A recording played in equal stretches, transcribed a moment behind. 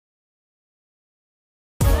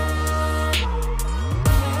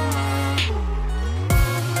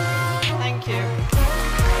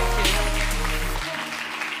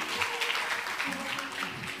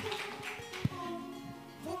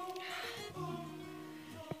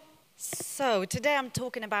So today I'm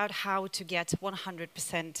talking about how to get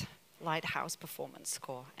 100% Lighthouse performance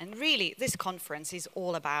score. And really, this conference is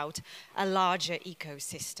all about a larger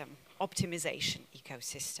ecosystem, optimization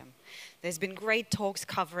ecosystem. There's been great talks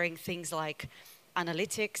covering things like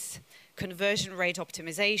analytics, conversion rate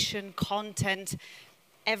optimization, content,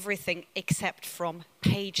 everything except from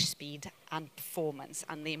page speed and performance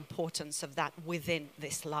and the importance of that within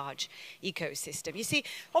this large ecosystem. You see,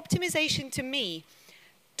 optimization to me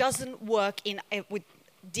doesn't work with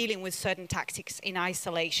dealing with certain tactics in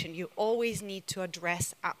isolation. You always need to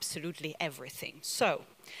address absolutely everything. So,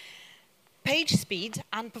 page speed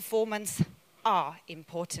and performance are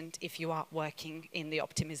important if you are working in the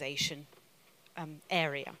optimization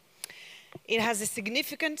area. It has a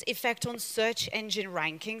significant effect on search engine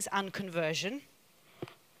rankings and conversion.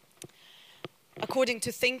 According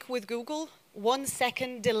to Think with Google, 1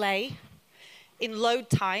 second delay in load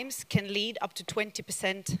times can lead up to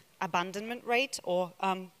 20% abandonment rate or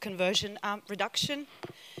conversion reduction.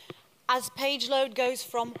 As page load goes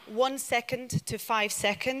from 1 second to 5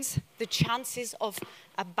 seconds, the chances of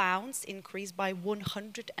a bounce increase by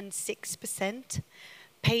 106%.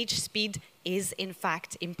 Page speed is, in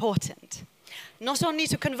fact, important. Not only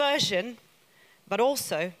to conversion, but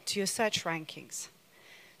also to your search rankings.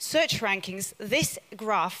 Search rankings, this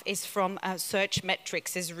graph is from Search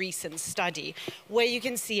Metrics' recent study, where you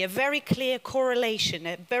can see a very clear correlation,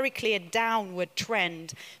 a very clear downward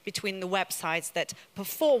trend between the websites that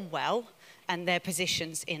perform well and their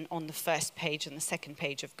positions on the first page and the second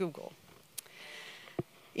page of Google.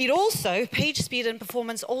 It also, page speed and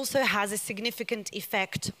performance also has a significant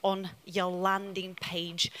effect on your landing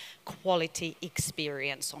page quality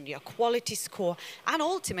experience, on your quality score, and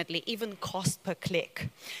ultimately even cost per click.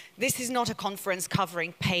 This is not a conference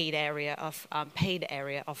covering paid area of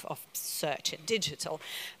search and digital,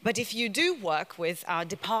 but if you do work with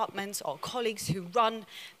departments or colleagues who run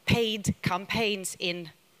paid campaigns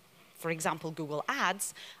in, for example, Google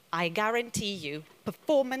Ads, I guarantee you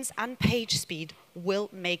performance and page speed will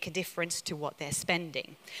make a difference to what they're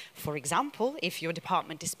spending. For example, if your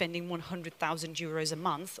department is spending 100,000 euros a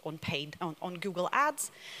month on Google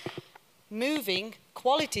Ads, moving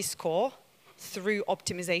quality score through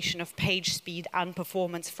optimization of page speed and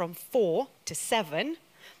performance from 4 to 7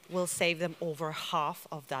 will save them over half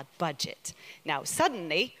of that budget. Now,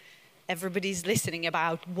 suddenly, everybody's listening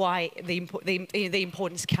about why the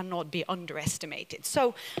importance cannot be underestimated.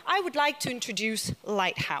 So I would like to introduce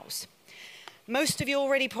Lighthouse. Most of you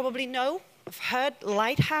already probably know, have heard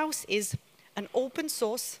Lighthouse is an open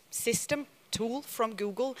source system tool from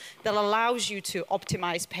Google that allows you to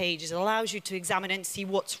optimize pages, allows you to examine and see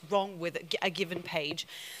what's wrong with a given page.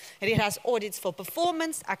 And it has audits for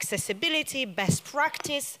performance, accessibility, best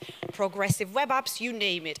practice, progressive web apps, you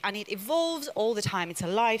name it. And it evolves all the time. It's a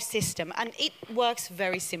live system. And it works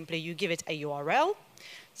very simply. You give it a URL.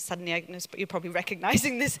 Suddenly, you're probably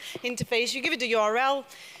recognizing this interface. You give it a URL.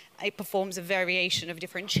 It performs a variation of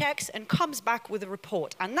different checks and comes back with a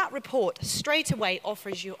report. And that report straight away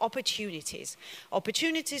offers you opportunities.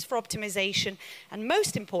 Opportunities for optimization, and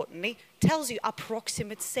most importantly, tells you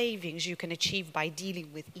approximate savings you can achieve by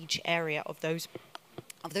dealing with each area of those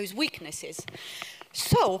weaknesses.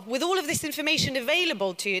 So, with all of this information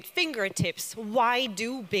available to you at fingertips, why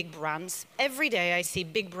do big brands, every day I see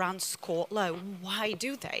big brands score low. Why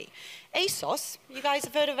do they? ASOS, you guys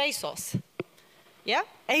have heard of ASOS? Yeah,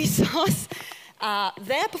 ASOS,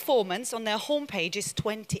 their performance on their homepage is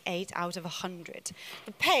 28 out of 100.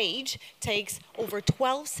 The page takes over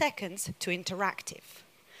 12 seconds to interactive.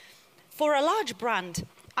 For a large brand,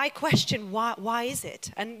 I question why is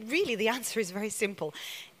it? And really the answer is very simple.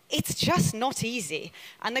 It's just not easy,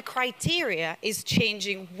 and the criteria is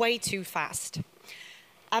changing way too fast.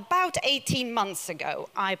 About 18 months ago,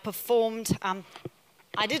 I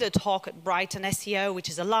did a talk at Brighton SEO, which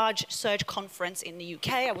is a large search conference in the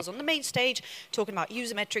UK. I was on the main stage talking about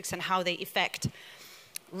user metrics and how they affect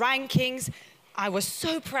rankings. I was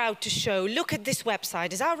so proud to show, look at this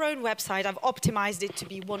website. It's our own website. I've optimized it to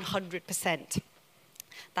be 100%.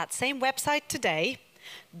 That same website today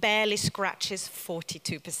barely scratches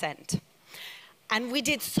 42%. And we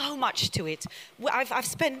did so much to it. I've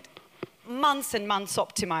spent months and months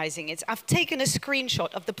optimizing it. I've taken a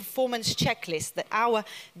screenshot of the performance checklist that our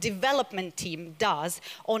development team does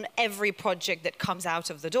on every project that comes out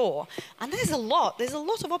of the door. And there's a lot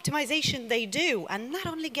of optimization they do, and that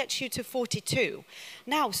only gets you to 42.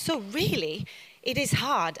 Now, so really, it is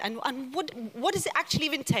hard. And what does it actually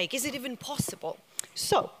even take? Is it even possible?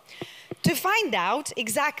 So, to find out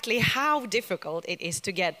exactly how difficult it is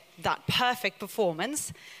to get that perfect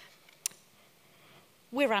performance,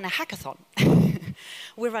 we ran a hackathon.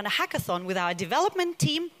 We ran a hackathon with our development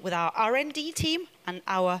team, with our R&D team, and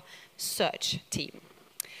our search team.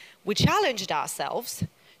 We challenged ourselves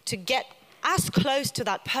to get as close to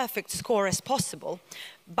that perfect score as possible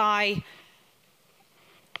by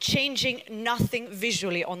changing nothing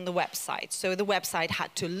visually on the website. So the website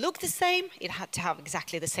had to look the same, it had to have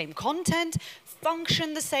exactly the same content,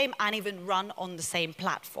 function the same, and even run on the same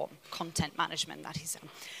platform. Content management, that is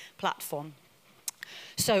a platform.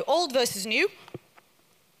 So old versus new.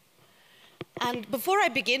 And before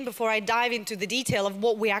I dive into the detail of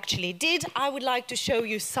what we actually did, I would like to show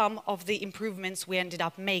you some of the improvements we ended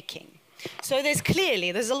up making. So there's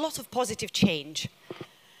a lot of positive change.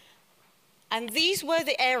 And these were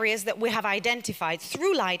the areas that we have identified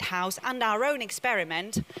through Lighthouse and our own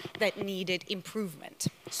experiment that needed improvement.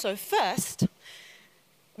 So first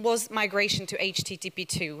was migration to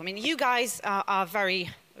HTTP2. I mean, you guys are very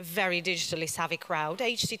digitally savvy crowd.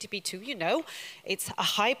 HTTP2, you know, it's a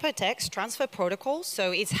hypertext transfer protocol,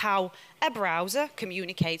 so it's how a browser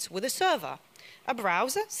communicates with a server. A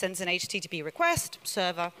browser sends an HTTP request,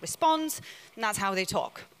 server responds, and that's how they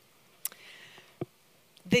talk.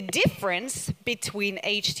 The difference between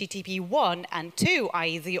HTTP 1 and 2,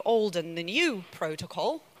 i.e. the old and the new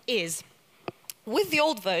protocol, is with the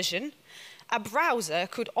old version, a browser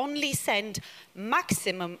could only send a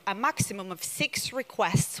maximum of 6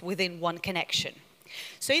 requests within one connection.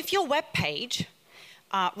 So if your web page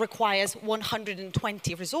requires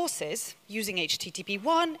 120 resources using HTTP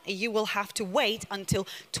 1, you will have to wait until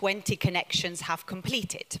 20 connections have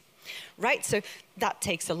completed. Right, so that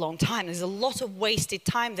takes a long time. There's a lot of wasted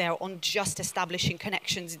time there on just establishing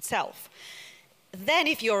connections itself. Then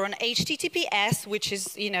if you're on HTTPS, which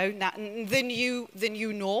is, you know, the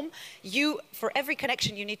new norm, for every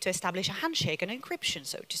connection you need to establish a handshake, an encryption,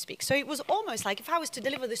 so to speak. So it was almost like if I was to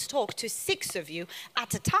deliver this talk to 6 of you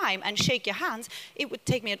at a time and shake your hands, it would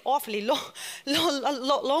take me an awfully a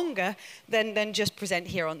lot longer than just present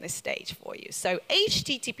here on this stage for you. So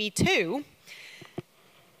HTTP2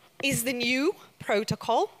 is the new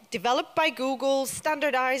protocol developed by Google,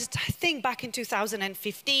 standardized, I think, back in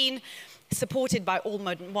 2015, supported by all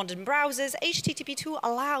modern browsers. HTTP2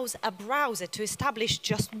 allows a browser to establish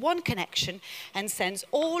just one connection and sends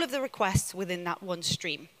all of the requests within that one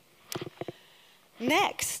stream.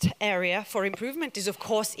 Next area for improvement is, of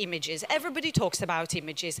course, images. Everybody talks about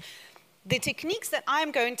images. The techniques that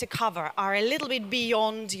I'm going to cover are a little bit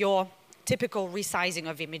beyond your typical resizing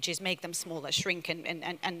of images, make them smaller, shrink,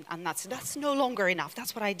 and that's no longer enough.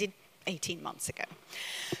 That's what I did 18 months ago.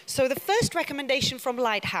 So the first recommendation from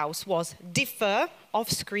Lighthouse was defer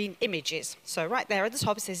off-screen images. So right there at the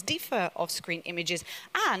top it says defer off-screen images,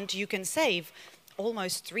 and you can save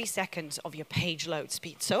almost 3 seconds of your page load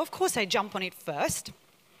speed. So of course I jump on it first.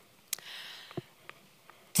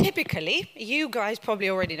 Typically, you guys probably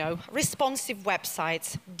already know, responsive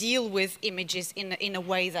websites deal with images in a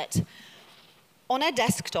way that on a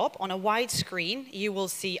desktop, on a wide screen, you will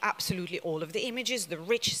see absolutely all of the images, the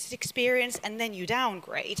richest experience, and then you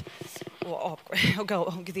downgrade or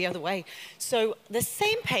go the other way. So the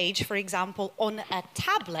same page, for example, on a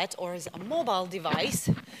tablet or as a mobile device,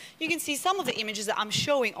 you can see some of the images that I'm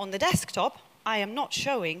showing on the desktop, I am not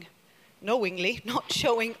showing, knowingly, not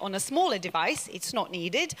showing on a smaller device. It's not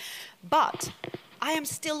needed, but I am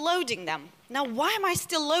still loading them. Now, why am I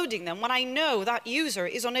still loading them when I know that user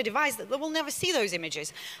is on a device that will never see those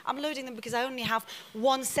images? I'm loading them because I only have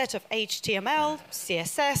one set of HTML,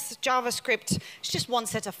 CSS, JavaScript. It's just one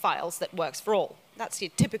set of files that works for all. That's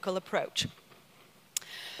your typical approach.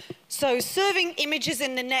 So serving images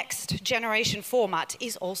in the next generation format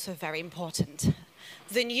is also very important.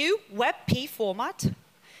 The new WebP format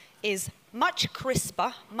is much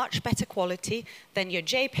crisper, much better quality than your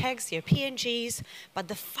JPEGs, your PNGs, but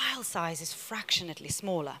the file size is fractionally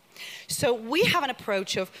smaller. So we have an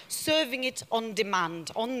approach of serving it on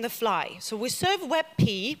demand, on the fly. So we serve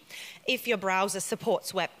WebP if your browser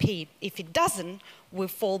supports WebP. If it doesn't, we'll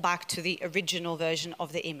fall back to the original version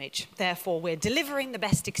of the image. Therefore, we're delivering the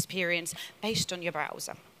best experience based on your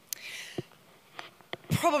browser.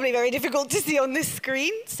 Probably very difficult to see on this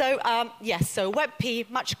screen. So yes, so WebP,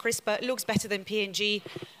 much crisper, looks better than PNG.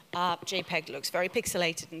 JPEG looks very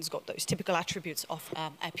pixelated and has got those typical attributes of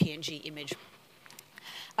a PNG image.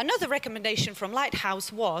 Another recommendation from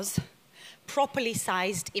Lighthouse was properly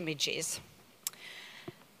sized images.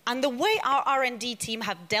 And the way our R&D team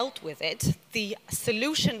have dealt with it, the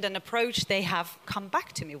solution and approach they have come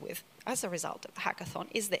back to me with as a result of the hackathon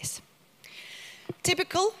is this.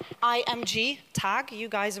 Typical IMG tag, you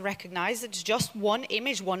guys recognize it's just one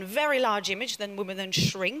image, one very large image, then we will then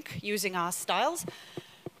shrink using our styles.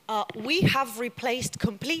 we have replaced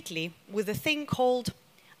completely with a thing called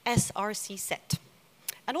src set.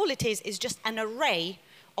 And all it is just an array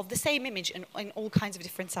of the same image in all kinds of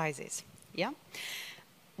different sizes. Yeah?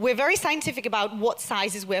 We're very scientific about what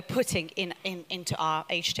sizes we're putting into our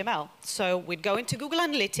HTML. So we'd go into Google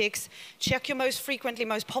Analytics, check your most frequently,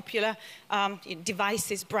 most popular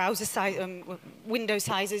devices, browser size, window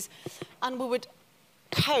sizes, and we would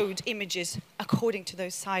code images according to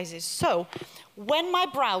those sizes. So when my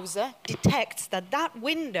browser detects that that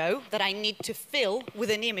window that I need to fill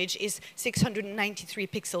with an image is 693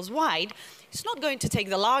 pixels wide, it's not going to take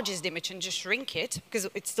the largest image and just shrink it, because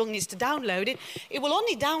it still needs to download it. It will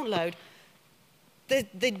only download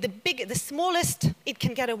the smallest it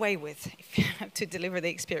can get away with if you have to deliver the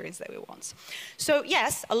experience that we want. So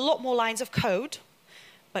yes, a lot more lines of code,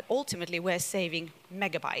 but ultimately we're saving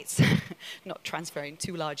megabytes, not transferring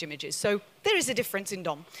too large images. So there is a difference in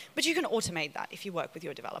DOM, but you can automate that if you work with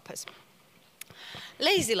your developers.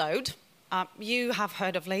 Lazy load. You have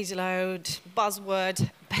heard of lazy load, buzzword,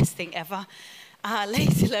 best thing ever.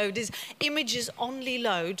 Lazy load is images only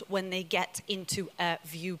load when they get into a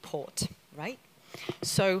viewport, right?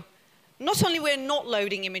 So not only we're not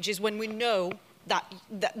loading images when we know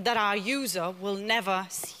that our user will never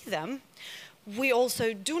see them, we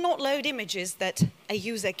also do not load images that a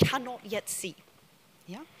user cannot yet see.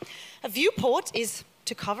 Yeah? A viewport is,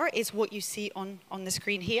 to cover, is what you see on the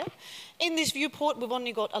screen here. In this viewport, we've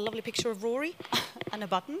only got a lovely picture of Rory and a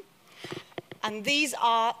button. And these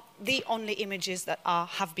are the only images that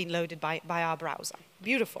have been loaded by our browser.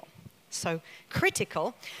 Beautiful. So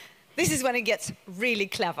critical, this is when it gets really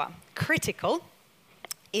clever. Critical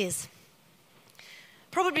is,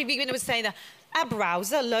 probably beginner would say that a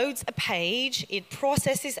browser loads a page, it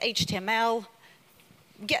processes HTML,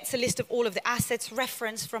 gets a list of all of the assets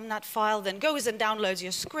referenced from that file, then goes and downloads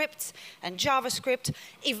your scripts and JavaScript,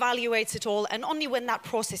 evaluates it all, and only when that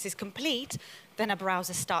process is complete, then a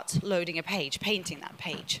browser starts loading a page, painting that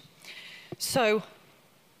page. So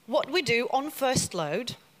what we do on first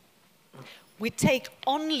load, we take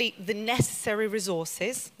only the necessary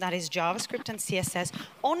resources, that is JavaScript and CSS,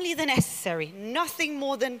 only the necessary, nothing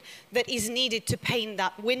more than that is needed to paint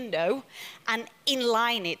that window, and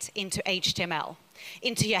inline it into HTML,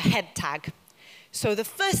 into your head tag. So the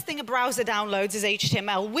first thing a browser downloads is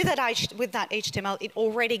HTML. With that HTML, it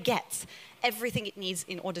already gets everything it needs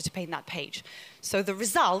in order to paint that page. So the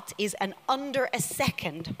result is an under a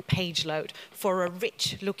second page load for a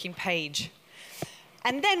rich looking page.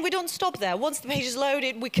 And then we don't stop there. Once the page is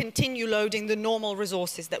loaded, we continue loading the normal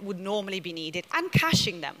resources that would normally be needed and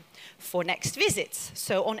caching them for next visits.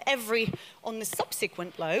 So on the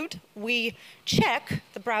subsequent load, we check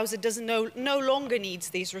the browser no longer needs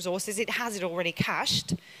these resources. It has it already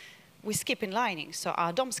cached. We skip inlining, so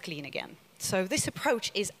our DOM's clean again. So this approach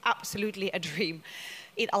is absolutely a dream.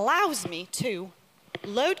 It allows me to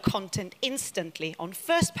load content instantly on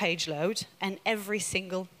first page load and every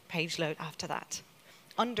single page load after that.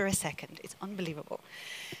 Under a second. It's unbelievable.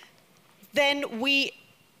 Then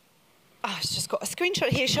I've just got a screenshot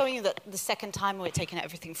here showing you that the second time we're taking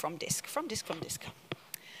everything from disk.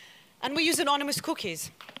 And we use anonymous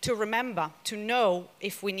cookies to remember, to know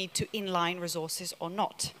if we need to inline resources or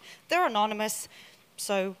not. They're anonymous,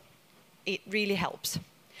 so it really helps.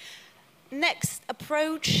 Next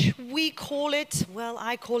approach, we call it, well,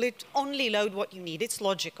 I call it only load what you need. It's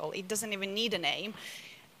logical. It doesn't even need a name.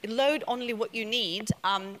 Load only what you need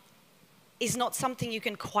is not something you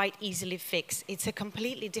can quite easily fix. It's a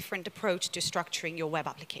completely different approach to structuring your web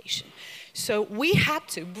application. So we had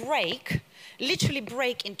to literally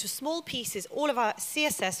break into small pieces all of our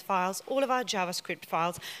CSS files, all of our JavaScript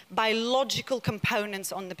files by logical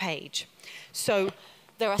components on the page. So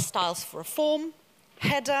there are styles for a form,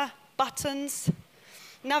 header, buttons,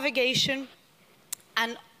 navigation,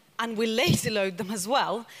 and we lazy load them as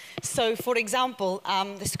well. So for example,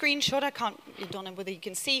 the screenshot, I don't know whether you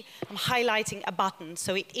can see, I'm highlighting a button.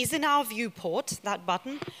 So it is in our viewport, that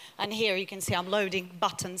button. And here you can see I'm loading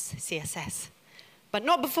buttons CSS. But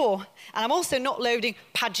not before. And I'm also not loading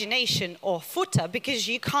pagination or footer because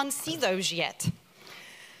you can't see those yet.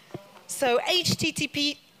 So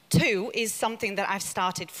HTTP2 is something that I've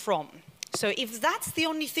started from. So if that's the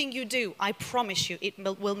only thing you do, I promise you it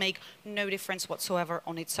will make no difference whatsoever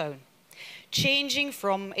on its own. Changing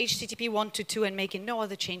from HTTP 1 to 2 and making no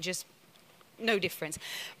other changes, no difference.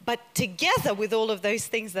 But together with all of those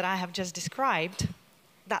things that I have just described,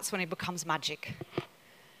 that's when it becomes magic.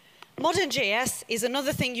 Modern JS is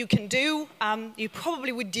another thing you can do. You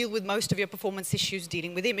probably would deal with most of your performance issues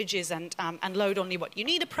dealing with images and load only what you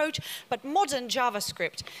need approach. But modern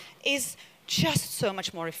JavaScript is just so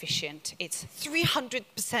much more efficient. It's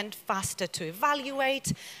 300% faster to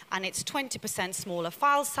evaluate, and it's 20% smaller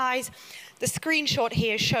file size. The screenshot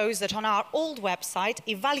here shows that on our old website,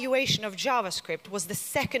 evaluation of JavaScript was the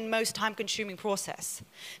second most time-consuming process.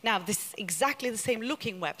 Now, this is exactly the same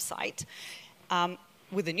looking website.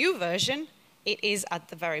 With the new version, it is at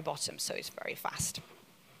the very bottom, so it's very fast.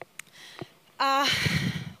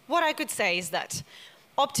 What I could say is that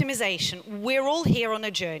optimization, we're all here on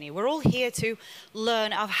a journey. We're all here to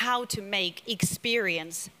learn of how to make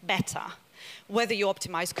experience better, whether you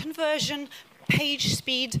optimize conversion, page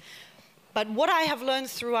speed. But what I have learned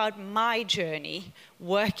throughout my journey,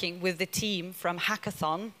 working with the team from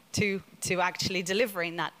hackathon to actually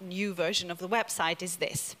delivering that new version of the website, is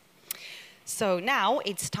this. So now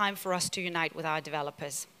it's time for us to unite with our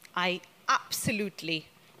developers. I absolutely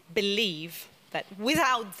believe that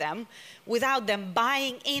without them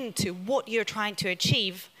buying into what you're trying to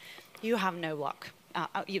achieve, you have no luck.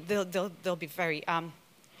 There'll be very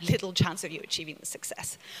little chance of you achieving the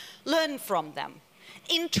success. Learn from them.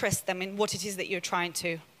 Interest them in what it is that you're trying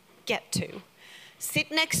to get to.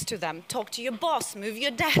 Sit next to them, talk to your boss, move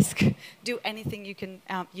your desk, do anything you can,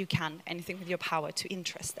 anything with your power to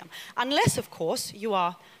interest them. Unless, of course, you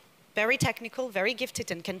are very technical, very gifted,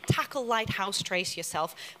 and can tackle Lighthouse trace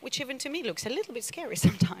yourself, which even to me looks a little bit scary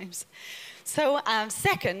sometimes. So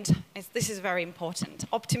second, this is very important,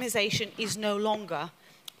 optimization is no longer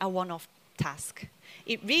a one-off task.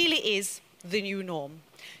 It really is the new norm.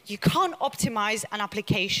 You can't optimize an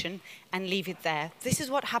application and leave it there. This is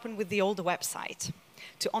what happened with the older website,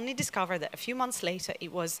 to only discover that a few months later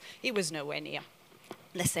it was nowhere near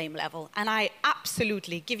the same level. And I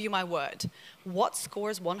absolutely give you my word, what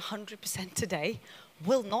scores 100% today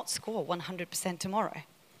will not score 100% tomorrow.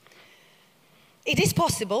 It is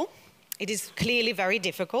possible. It is clearly very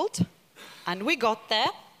difficult. And we got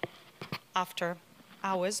there after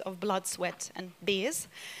hours of blood, sweat, and beers.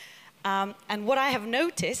 And what I have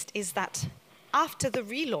noticed is that after the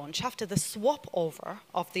relaunch, after the swap over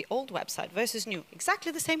of the old website versus new,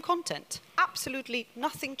 exactly the same content, absolutely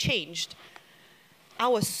nothing changed.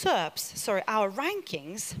 Our SERPs, our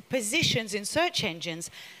rankings, positions in search engines,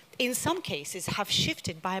 in some cases have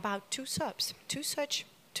shifted by about 2 SERPs, two search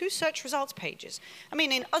results pages. I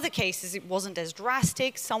mean, in other cases, it wasn't as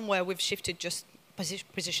drastic. Somewhere we've shifted just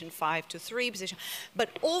position 5 to 3 position. But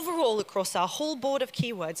overall, across our whole board of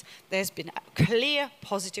keywords, there's been a clear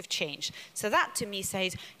positive change. So that to me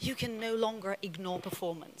says you can no longer ignore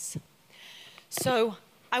performance. So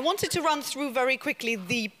I wanted to run through very quickly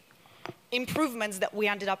the improvements that we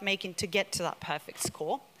ended up making to get to that perfect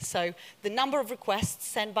score. So the number of requests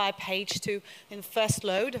sent by page in first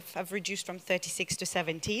load have reduced from 36 to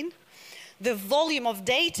 17. The volume of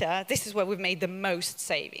data, this is where we've made the most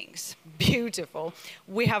savings. Beautiful.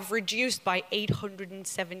 We have reduced by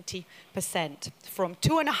 870% from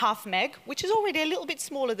 2.5 meg, which is already a little bit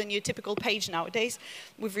smaller than your typical page nowadays.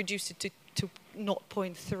 We've reduced it to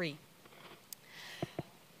 0.3.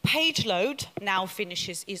 Page load now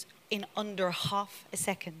finishes is in under half a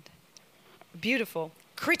second. Beautiful.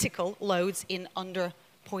 Critical loads in under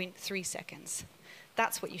 0.3 seconds.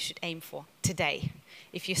 That's what you should aim for today.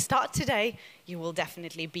 If you start today, you will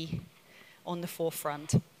definitely be on the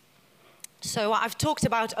forefront. So I've talked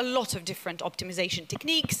about a lot of different optimization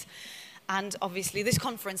techniques, and obviously this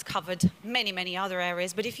conference covered many, many other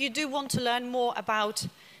areas. But if you do want to learn more about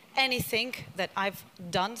anything that I've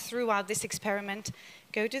done throughout this experiment,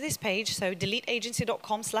 go to this page, so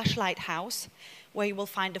deleteagency.com/lighthouse, where you will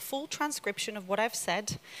find a full transcription of what I've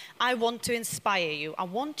said. I want to inspire you. I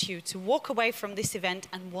want you to walk away from this event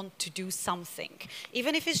and want to do something.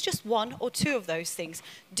 Even if it's just 1 or 2 of those things,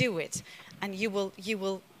 do it. And you will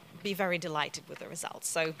be very delighted with the results.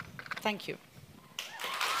 So thank you.